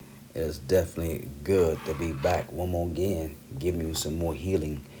It's definitely good to be back one more again, giving you some more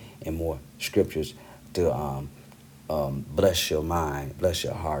healing and more scriptures to bless your mind, bless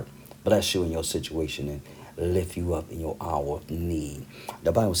your heart, bless you in your situation, and lift you up in your hour of need.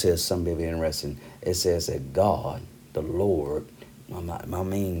 The Bible says something very interesting. It says that God, the Lord, my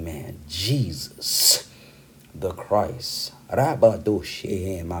main man, Jesus, the Christ,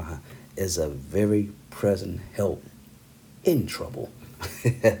 is a very present help in trouble.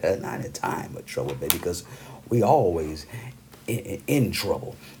 Not in time of trouble, baby, because we always in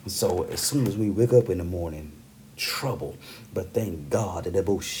trouble. So as soon as we wake up in the morning, trouble. But thank God that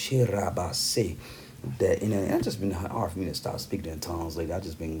that it's just been hard for me to stop speaking in tongues lately. I've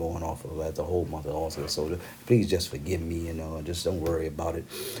just been going off of that the whole month of August. So please just forgive me, just don't worry about it.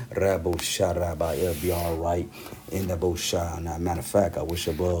 Rabo Sharaba, it'll be all right. In the Boshana. Matter of fact, I wish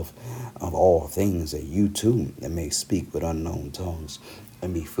above of all things that you too that may speak with unknown tongues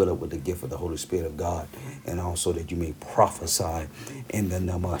and be filled up with the gift of the Holy Spirit of God, and also that you may prophesy in the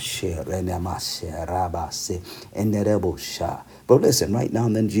Namashir, in the Rebosha. But listen, right now,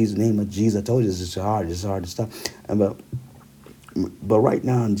 in the Jesus name of Jesus, I told you this is hard, it's hard to stop. But right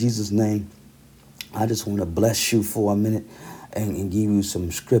now, in Jesus' name, I just want to bless you for a minute and give you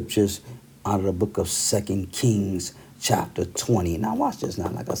some scriptures out of the book of Second Kings, chapter 20. Now, watch this now.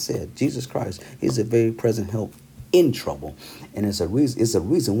 Like I said, Jesus Christ is a very present help in trouble. And it's a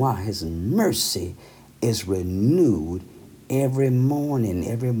reason why his mercy is renewed every morning.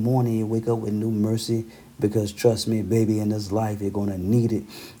 Every morning you wake up with new mercy, because trust me, baby, in this life, you're going to need it.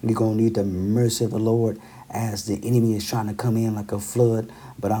 You're going to need the mercy of the Lord as the enemy is trying to come in like a flood.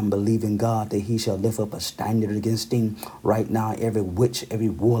 But I'm believing God that he shall lift up a standard against him right now. Every witch, every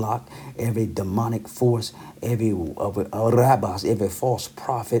warlock, every demonic force, every rabbis, every false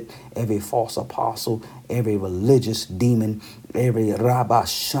prophet, every false apostle, every religious demon, every rabba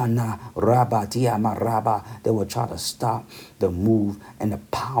shana, rabba tiama rabba that will try to stop the move and the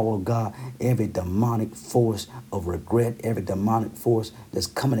power of God. Every demonic force of regret, every demonic force that's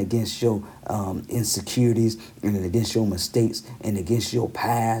coming against your insecurities and against your mistakes and against your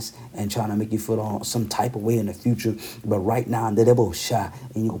past and trying to make you feel some type of way in the future. But right now, the devil shot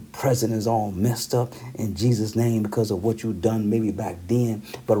and your present is all messed up in Jesus' name because of what you've done maybe back then.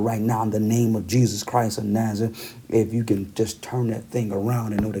 But right now, in the name of Jesus Christ of Nazareth, if you can just turn that thing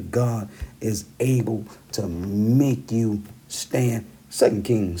around and know that God is able to make you stand. Second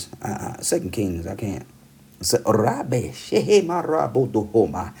Kings, I can't. Second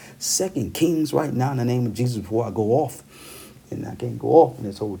Kings right now in the name of Jesus before I go off. And I can't go off in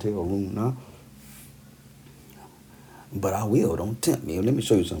this hotel room now. But I will. Don't tempt me. Let me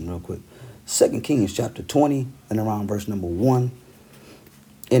show you something real quick. Second Kings chapter 20 and around verse number 1.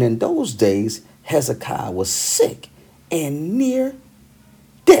 And in those days, Hezekiah was sick and near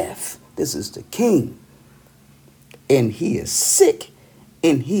death. This is the king. And he is sick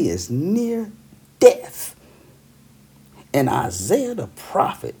and he is near death. And Isaiah the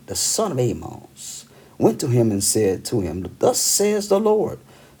prophet, the son of Amos, went to him and said to him, Thus says the Lord,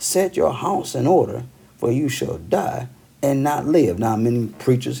 set your house in order, for you shall die and not live. Now, many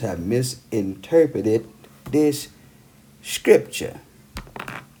preachers have misinterpreted this scripture.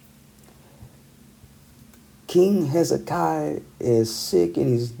 King Hezekiah is sick and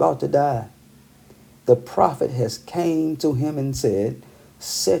he's about to die. The prophet has came to him and said,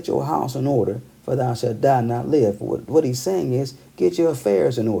 set your house in order, for thou shalt die and not live. What he's saying is, get your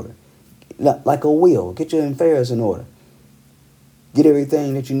affairs in order. Like a will, get your affairs in order. Get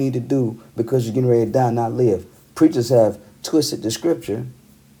everything that you need to do because you're getting ready to die and not live. Preachers have twisted the scripture,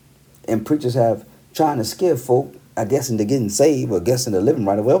 and preachers have trying to scare folk, I guess, into getting saved or guess into living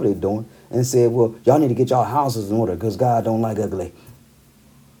right or whatever they're doing, and said, well, y'all need to get y'all houses in order because God don't like ugly.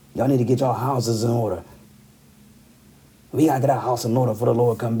 Y'all need to get y'all houses in order. We got to get our house in order for the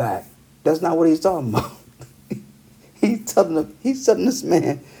Lord come back. That's not what he's talking about. He's telling this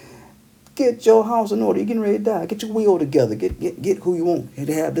man, get your house in order. You're getting ready to die. Get your will together. Get who you want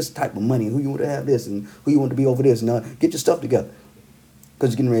to have this type of money, who you want to have this, and who you want to be over this. And get your stuff together. Because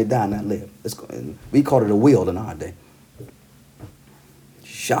you're getting ready to die and not live. We call it a will in our day.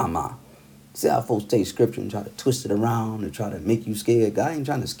 Shama. See how folks take scripture and try to twist it around and try to make you scared. God ain't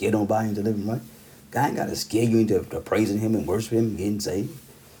trying to scare nobody into living right. God ain't got to scare you into praising him and worshiping him and getting saved.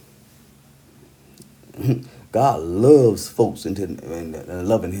 God loves folks into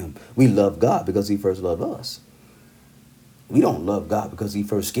loving him. We love God because he first loved us. We don't love God because he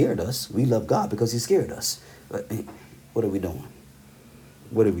first scared us. We love God because he scared us. What are we doing?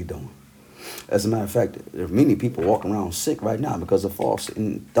 What are we doing? As a matter of fact, there are many people walking around sick right now because of false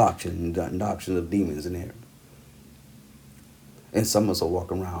doctrine and doctrines of demons in there. And some of us are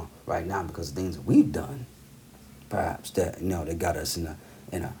walking around right now because of things that we've done, perhaps that that got us in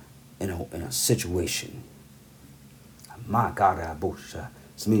a situation. My God, I boast.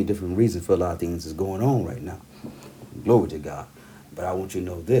 So many different reasons for a lot of things that's going on right now. Glory to God. But I want you to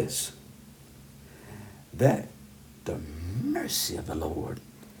know this, that the mercy of the Lord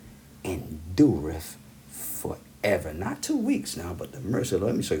endureth forever. Not 2 weeks now, but the mercy of the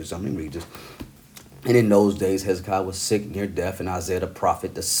Lord. Let me show you something. Let me read this. And in those days, Hezekiah was sick near death, and Isaiah the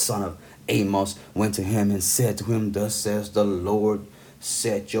prophet, the son of Amos, went to him and said to him, Thus says the Lord,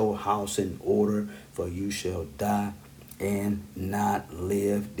 set your house in order, for you shall die and not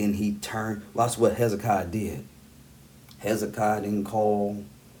live. Then he turned. Watch what Hezekiah did. Hezekiah didn't call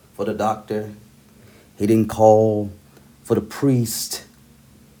for the doctor. He didn't call for the priest.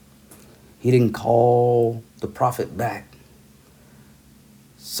 He didn't call the prophet back.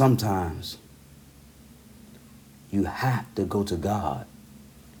 Sometimes you have to go to God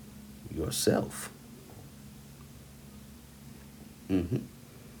yourself.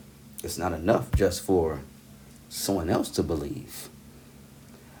 It's not enough just for someone else to believe,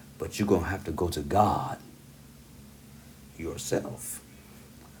 but you're going to have to go to God yourself.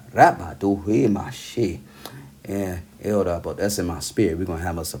 And but that's in my spirit. We're going to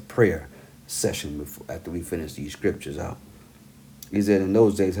have us a prayer session after we finish these scriptures out. He said, in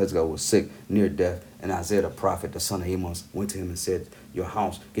those days, Hezekiah was sick, near death, and Isaiah the prophet, the son of Amos, went to him and said,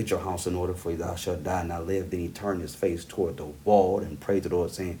 get your house in order, for thou shalt die and not live. Then he turned his face toward the wall and prayed to the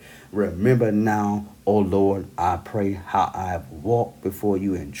Lord, saying, Remember now, O Lord, I pray, how I have walked before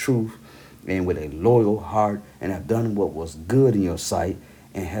you in truth and with a loyal heart, and have done what was good in your sight.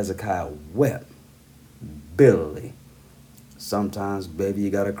 And Hezekiah wept bitterly. Sometimes, baby, you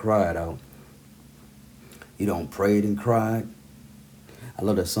got to cry it out. You don't pray and cry. I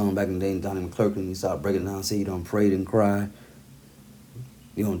love that song back in the day, Donnie McClurkin. He started breaking it down, say you don't pray and cry.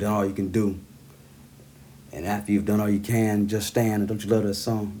 You don't done all you can do. And after you've done all you can, just stand. Don't you love that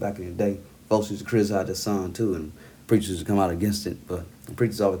song back in the day? Folks used to criticize that song too, and preachers used to come out against it. But the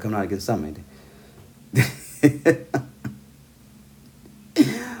preachers always come out against something, ain't they?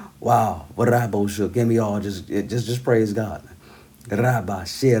 Wow, what Rabo shook. Give me all just praise God. Rabba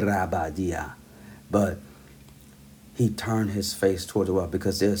Shirabba Dia. But he turned his face toward the wall,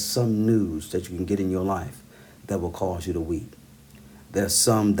 because there's some news that you can get in your life that will cause you to weep. There's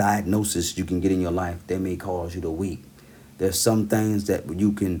some diagnosis you can get in your life that may cause you to weep. There's some things that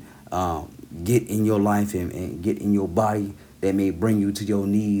you can get in your life and get in your body that may bring you to your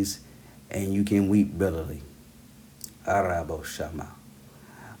knees and you can weep bitterly. Arabo Shama.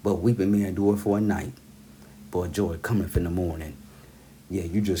 But weeping may endure for a night, but joy cometh in the morning. Yeah,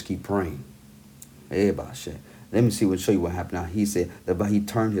 you just keep praying. Everybody. Let me show you what happened now. He said that he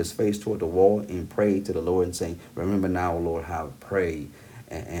turned his face toward the wall and prayed to the Lord and saying, Remember now, Lord, how I prayed,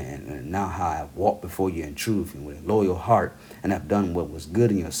 and now how I have walked before you in truth and with a loyal heart, and have done what was good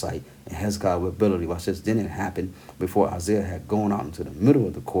in your sight. And Hezekiah with ability. Watch this. Then it happened, before Isaiah had gone out into the middle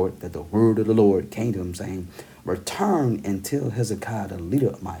of the court, that the word of the Lord came to him, saying, Return and tell Hezekiah, the leader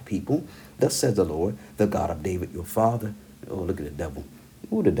of my people, thus says the Lord, the God of David your father. Oh, look at the devil.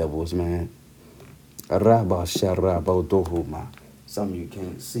 Who the devil is, man? Some of you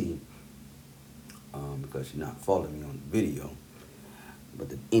can't see because you're not following me on the video, but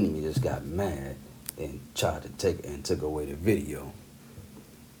the enemy just got mad and tried to took away the video.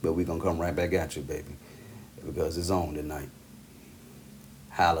 But we're gonna come right back at you, baby, because it's on tonight.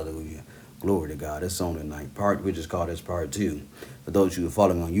 Hallelujah. Glory to God. It's on tonight. We just call this part 2. For those of you who are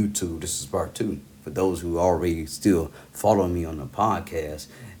following on YouTube, this is part 2. For those who already still following me on the podcast,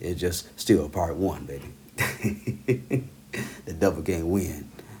 it's just still part 1, baby. The devil can't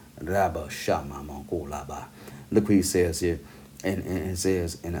win. Look what he says here. And it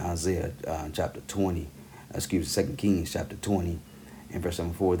says in Isaiah chapter 20, 2 Kings chapter 20, and verse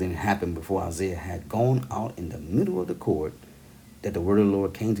 4. Then it happened, before Isaiah had gone out in the middle of the court, that the word of the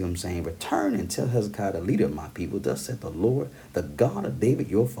Lord came to him, saying, Return and tell Hezekiah, the leader of my people, thus saith the Lord, the God of David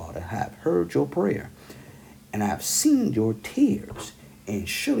your father, have heard your prayer, and I have seen your tears, and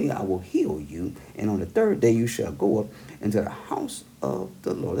surely I will heal you, and on the 3rd day you shall go up into the house of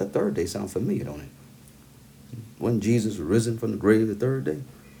the Lord. That 3rd day sounds familiar, don't it? Wasn't Jesus risen from the grave the 3rd day?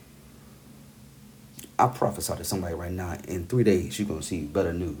 I prophesy to somebody right now, in 3 days you're going to see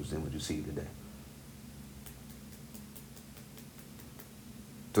better news than what you see today.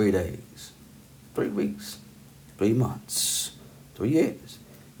 3 days, 3 weeks, 3 months, 3 years.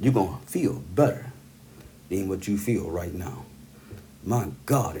 You're going to feel better than what you feel right now. My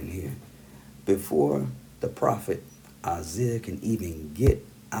God, in here. Before the prophet Isaiah can even get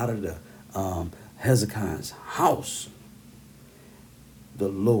out of the Hezekiah's house, the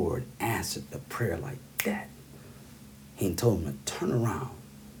Lord answered the prayer like that, he told him to turn around.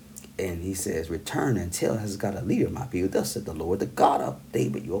 And he says, return and tell Hezekiah, leader of my people, thus said the Lord, the God of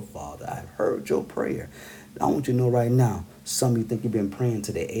David, your father, I have heard your prayer. I want you to know right now, some of you think you've been praying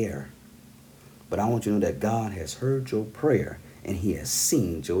to the air. But I want you to know that God has heard your prayer and he has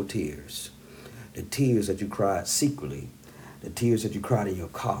seen your tears. The tears that you cried secretly, the tears that you cried in your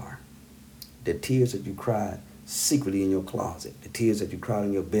car, the tears that you cried secretly in your closet, the tears that you cried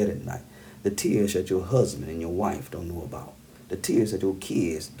in your bed at night, the tears that your husband and your wife don't know about, the tears that your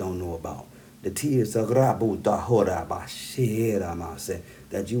kids don't know about, the tears that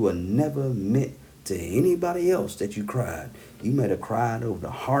you were never meant to anybody else that you cried. You might have cried over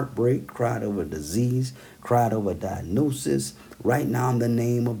the heartbreak, cried over disease, cried over diagnosis. Right now, in the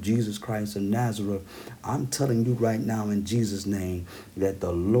name of Jesus Christ of Nazareth, I'm telling you right now in Jesus' name that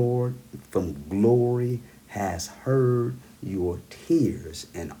the Lord from glory has heard your tears.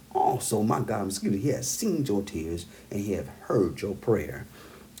 And also, my God, he has seen your tears and he has heard your prayer.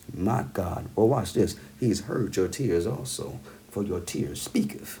 My God. Well, watch this. He's heard your tears also, for your tears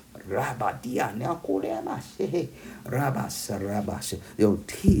speaketh. Your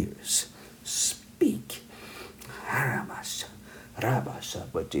tears speak.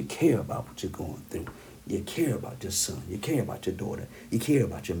 But you care about what you're going through. You care about your son. You care about your daughter. You care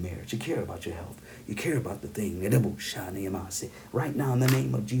about your marriage. You care about your health. You care about the thing. Right now, in the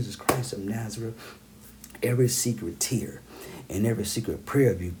name of Jesus Christ of Nazareth, every secret tear and every secret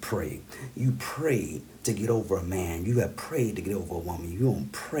prayer you pray to get over a man. You have prayed to get over a woman. You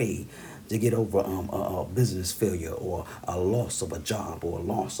don't pray to get over a business failure or a loss of a job or a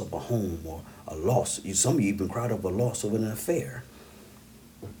loss of a home or a loss. Some of you even cried over a loss of an affair.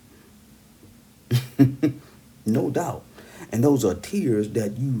 No doubt. And those are tears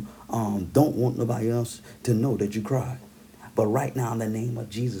that you don't want nobody else to know that you cried. But right now, in the name of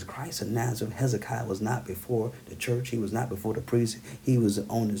Jesus Christ of Nazareth, Hezekiah was not before the church. He was not before the priest. He was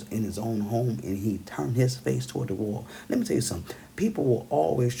in his own home, and he turned his face toward the wall. Let me tell you something. People will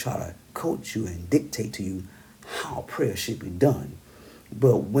always try to coach you and dictate to you how prayer should be done.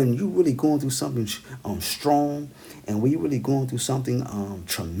 But when you're really going through something strong, and when you're really going through something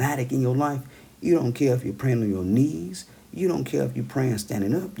traumatic in your life, you don't care if you're praying on your knees. You don't care if you're praying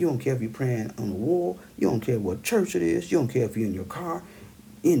standing up. You don't care if you're praying on the wall. You don't care what church it is. You don't care if you're in your car.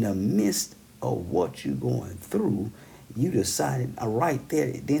 In the midst of what you're going through, you decided right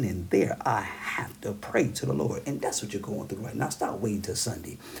there, then and there, I have to pray to the Lord. And that's what you're going through right now. Stop waiting till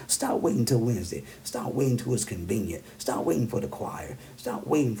Sunday. Stop waiting till Wednesday. Stop waiting till it's convenient. Stop waiting for the choir. Stop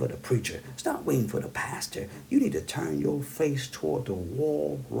waiting for the preacher. Stop waiting for the pastor. You need to turn your face toward the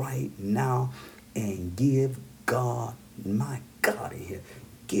wall right now and give God, my God, in here,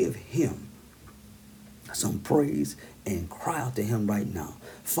 give him some praise and cry out to him right now.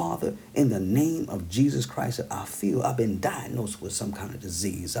 Father, in the name of Jesus Christ, I feel I've been diagnosed with some kind of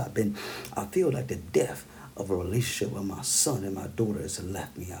disease. I feel like the death of a relationship with my son and my daughter has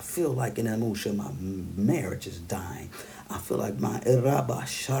left me. I feel like in emotion my marriage is dying. I feel like my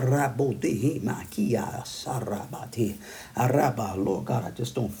Lord God, I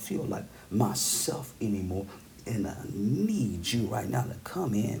just don't feel like myself anymore. And I need you right now to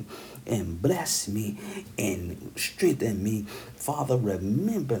come in and bless me and strengthen me. Father,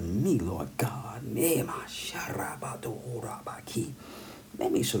 remember me, Lord God.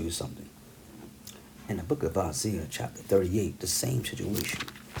 Let me show you something. In the book of Isaiah, chapter 38, the same situation.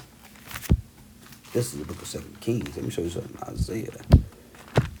 This is the book of 2 Kings. Let me show you something. Isaiah,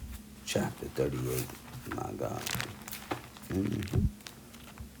 chapter 38. My God.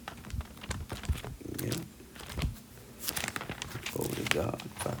 Yeah. Glory to God,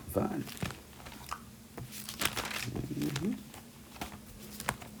 if I can find it.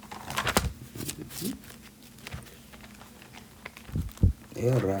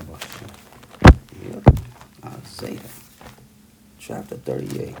 Isaiah, chapter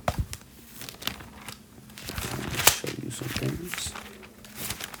 38. I'm going to show you some things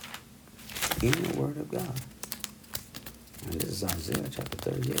in the Word of God. And this is Isaiah,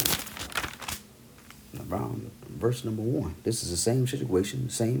 chapter 38. Around verse number 1. This is the same situation,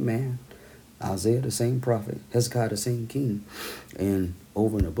 the same man, Isaiah, the same prophet, Hezekiah, the same king. And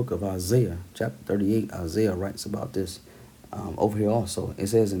over in the book of Isaiah, chapter 38, Isaiah writes about this over here also. It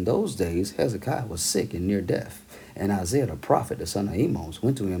says, in those days, Hezekiah was sick and near death. And Isaiah, the prophet, the son of Amos,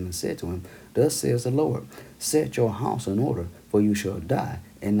 went to him and said to him, thus says the Lord, set your house in order, for you shall die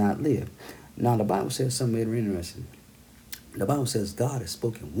and not live. Now, the Bible says something very interesting. The Bible says God has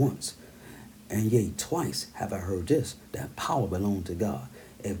spoken once. And yea, twice have I heard this, that power belongs to God.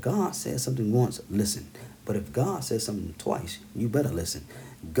 If God says something once, listen. But But if God says something twice, you better listen.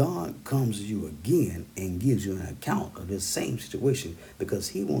 God comes to you again and gives you an account of this same situation because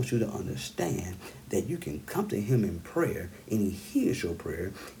he wants you to understand that you can come to him in prayer and he hears your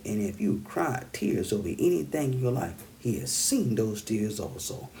prayer. And if you cry tears over anything in your life, he has seen those tears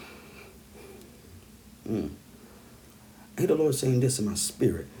also. I hear the Lord saying this in my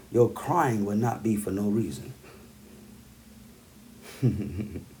spirit. Your crying will not be for no reason.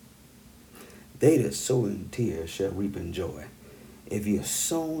 They that sow in tears shall reap in joy. If you're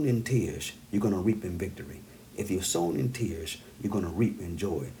sown in tears, you're going to reap in victory. If you're sown in tears, you're going to reap in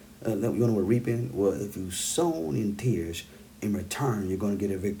joy. You know what reaping? Well, if you're sown in tears, in return, you're going to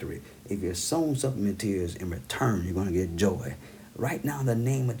get a victory. If you're sown something in tears, in return, you're going to get joy. Right now, in the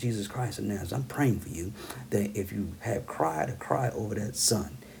name of Jesus Christ of Nazareth, I'm praying for you that if you have cried a cry over that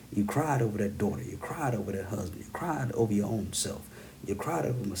son, you cried over that daughter, you cried over that husband, you cried over your own self, you cried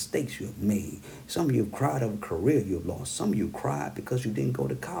over mistakes you have made. Some of you have cried over a career you have lost. Some of you cried because you didn't go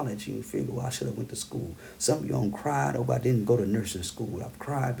to college and you figure, well, I should have went to school. Some of you cried over I didn't go to nursing school. I've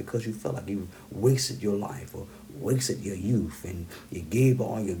cried because you felt like you wasted your life or wasted your youth and you gave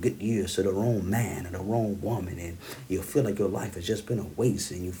all your good years to the wrong man or the wrong woman and you feel like your life has just been a waste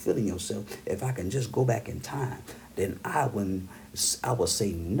and you're feeling yourself, if I can just go back in time, then I would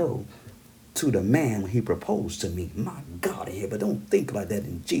say no to the man when he proposed to me. My God, here, but don't think like that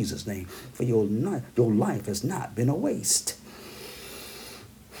in Jesus' name. For your life has not been a waste.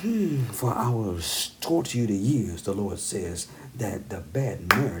 For I will restore to you the years, the Lord says, that the bad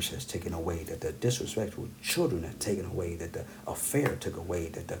marriage has taken away, that the disrespectful children have taken away, that the affair took away,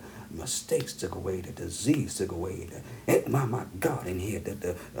 that the mistakes took away, the disease took away, that my God in here, that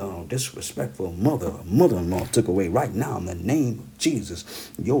the disrespectful mother-in-law took away. Right now, in the name of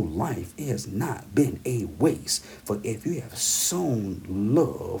Jesus, your life has not been a waste. For if you have sown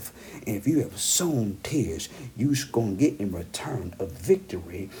love, and if you have sown tears, you're going to get in return a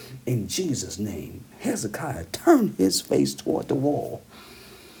victory in Jesus' name. Hezekiah turned his face toward the wall.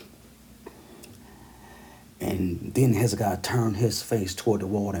 And then Hezekiah turned his face toward the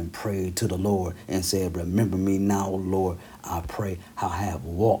wall and prayed to the Lord and said, remember me now, Lord, I pray, how I have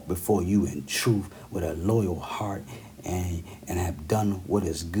walked before you in truth with a loyal heart and have done what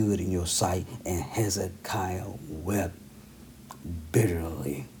is good in your sight. And Hezekiah wept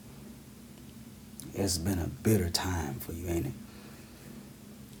bitterly. It's been a bitter time for you, ain't it?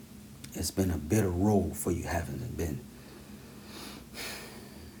 It's been a bitter road for you, haven't it been?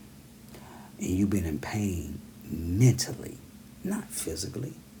 And you've been in pain mentally, not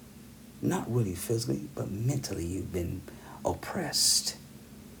physically, not really physically, but mentally you've been oppressed.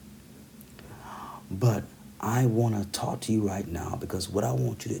 But I want to talk to you right now because what I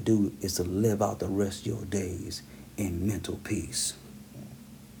want you to do is to live out the rest of your days in mental peace.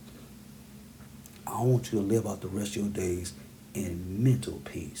 I want you to live out the rest of your days in mental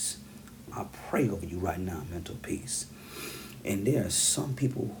peace. I pray over you right now, mental peace. And there are some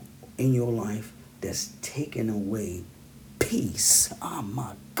people in your life that's taking away peace. Oh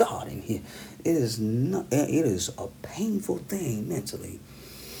my God, in here. It is a painful thing mentally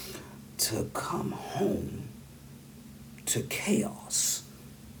to come home to chaos.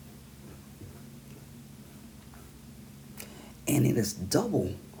 And it is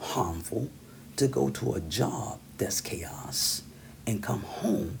double harmful to go to a job that's chaos and come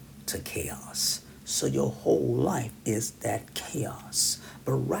home to chaos. So your whole life is that chaos.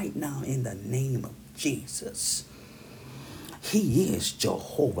 But right now, in the name of Jesus, he is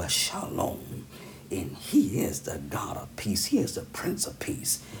Jehovah Shalom. And he is the God of peace. He is the Prince of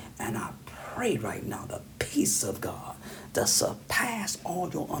Peace. And I pray right now the peace of God to surpass all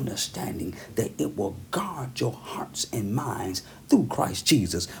your understanding, that it will guard your hearts and minds through Christ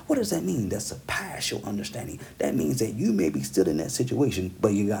Jesus. What does that mean? That surpass your understanding. That means that you may be still in that situation,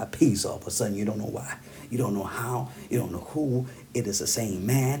 but you got peace all of a sudden. You don't know why. You don't know how. You don't know who. It is the same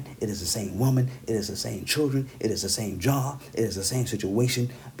man. It is the same woman. It is the same children. It is the same job. It is the same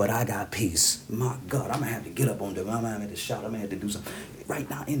situation, but I got peace. My God, I'm going to have to get up on them. I'm going to have to shout. I'm going to have to do something. Right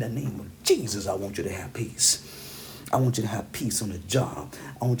now, in the name of Jesus, I want you to have peace. I want you to have peace on the job.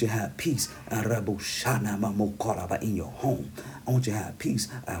 I want you to have peace in your home. I want you to have peace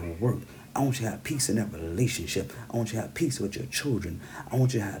at work. I want you to have peace in that relationship. I want you to have peace with your children. I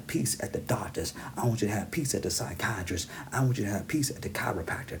want you to have peace at the doctors. I want you to have peace at the psychiatrist. I want you to have peace at the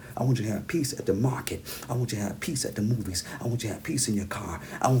chiropractor. I want you to have peace at the market. I want you to have peace at the movies. I want you to have peace in your car.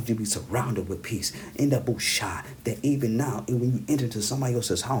 I want you to be surrounded with peace. In that bushah, that even now, when you enter into somebody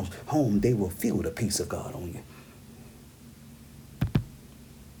else's home, they will feel the peace of God on you.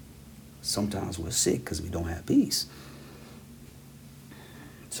 Sometimes we're sick because we don't have peace.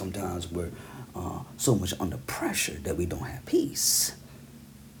 Sometimes we're so much under pressure that we don't have peace.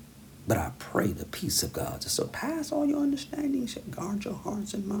 But I pray the peace of God to surpass all your understanding shall guard your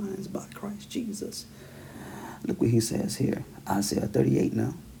hearts and minds by Christ Jesus. Look what he says here. Isaiah 38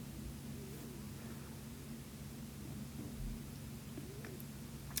 now.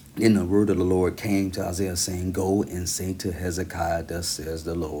 Then the word of the Lord came to Isaiah saying, go and say to Hezekiah, thus says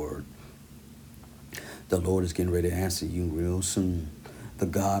the Lord. The Lord is getting ready to answer you real soon. The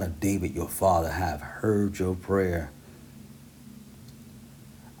God of David, your father, have heard your prayer.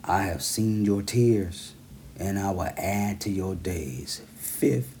 I have seen your tears, and I will add to your days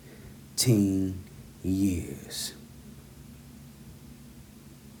 15 years.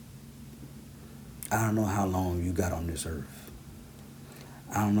 I don't know how long you got on this earth.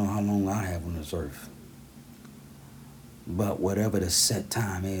 I don't know how long I have on this earth. But whatever the set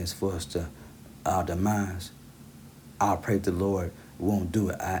time is for us to our demise, I pray the Lord won't do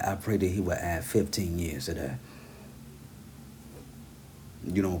it. I pray that he will add 15 years to that.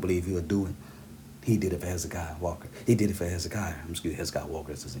 You don't believe he'll do it? He did it for Hezekiah Walker. He did it for Hezekiah. Hezekiah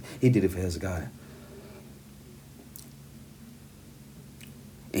Walker. He did it for Hezekiah.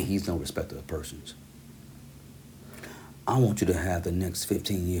 And he's no respecter of persons. I want you to have the next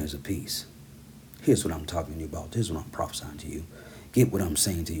 15 years of peace. Here's what I'm talking to you about. Here's what I'm prophesying to you. Get what I'm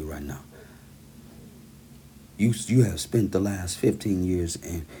saying to you right now. You have spent the last 15 years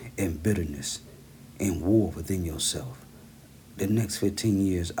in bitterness, in war within yourself. The next 15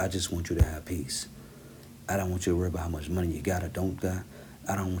 years, I just want you to have peace. I don't want you to worry about how much money you got or don't got.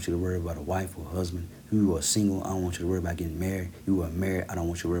 I don't want you to worry about a wife or husband. You are single, I don't want you to worry about getting married. You are married, I don't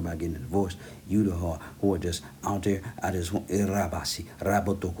want you to worry about getting a divorce. You who are just out there, I just want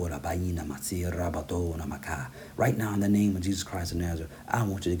right now in the name of Jesus Christ of Nazareth, I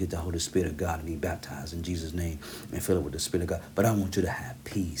want you to get the Holy Spirit of God and be baptized in Jesus' name and fill it with the Spirit of God. But I want you to have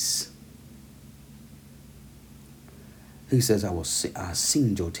peace. He says, I've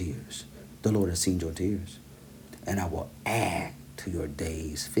seen your tears. The Lord has seen your tears. And I will add to your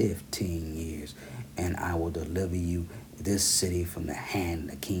days 15 years. And I will deliver you, this city, from the hand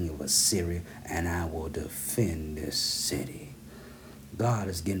of the king of Assyria. And I will defend this city. God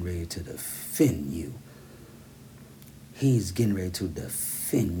is getting ready to defend you. He's getting ready to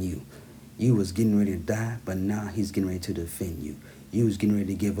defend you. You was getting ready to die, but now he's getting ready to defend you. You was getting ready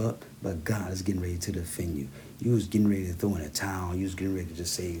to give up, but God is getting ready to defend you. You was getting ready to throw in a towel. You was getting ready to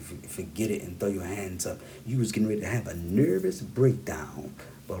just say, forget it and throw your hands up. You was getting ready to have a nervous breakdown.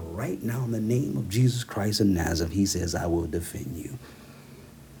 But right now, in the name of Jesus Christ of Nazareth, he says, I will defend you.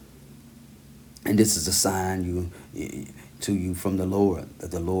 And this is a sign to you from the Lord, that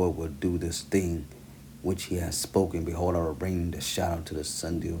the Lord will do this thing which he has spoken. Behold, I will bring the shadow to the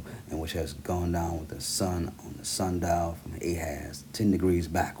sundial, and which has gone down with the sun on the sundial from Ahaz 10 degrees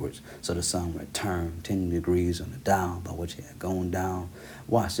backwards. So the sun returned 10 degrees on the dial by which it had gone down.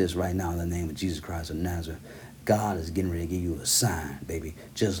 Watch this right now in the name of Jesus Christ of Nazareth. God is getting ready to give you a sign, baby.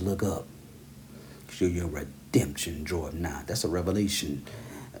 Just look up. Show your redemption draweth nigh. That's a revelation.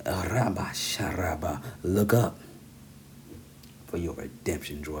 Rabba Sharaba. Look up. For your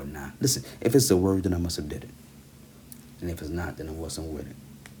redemption draweth nigh. Listen, if it's a word, then I must have did it. And if it's not, then I wasn't with it.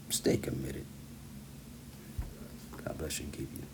 Stay committed. God bless you and keep you.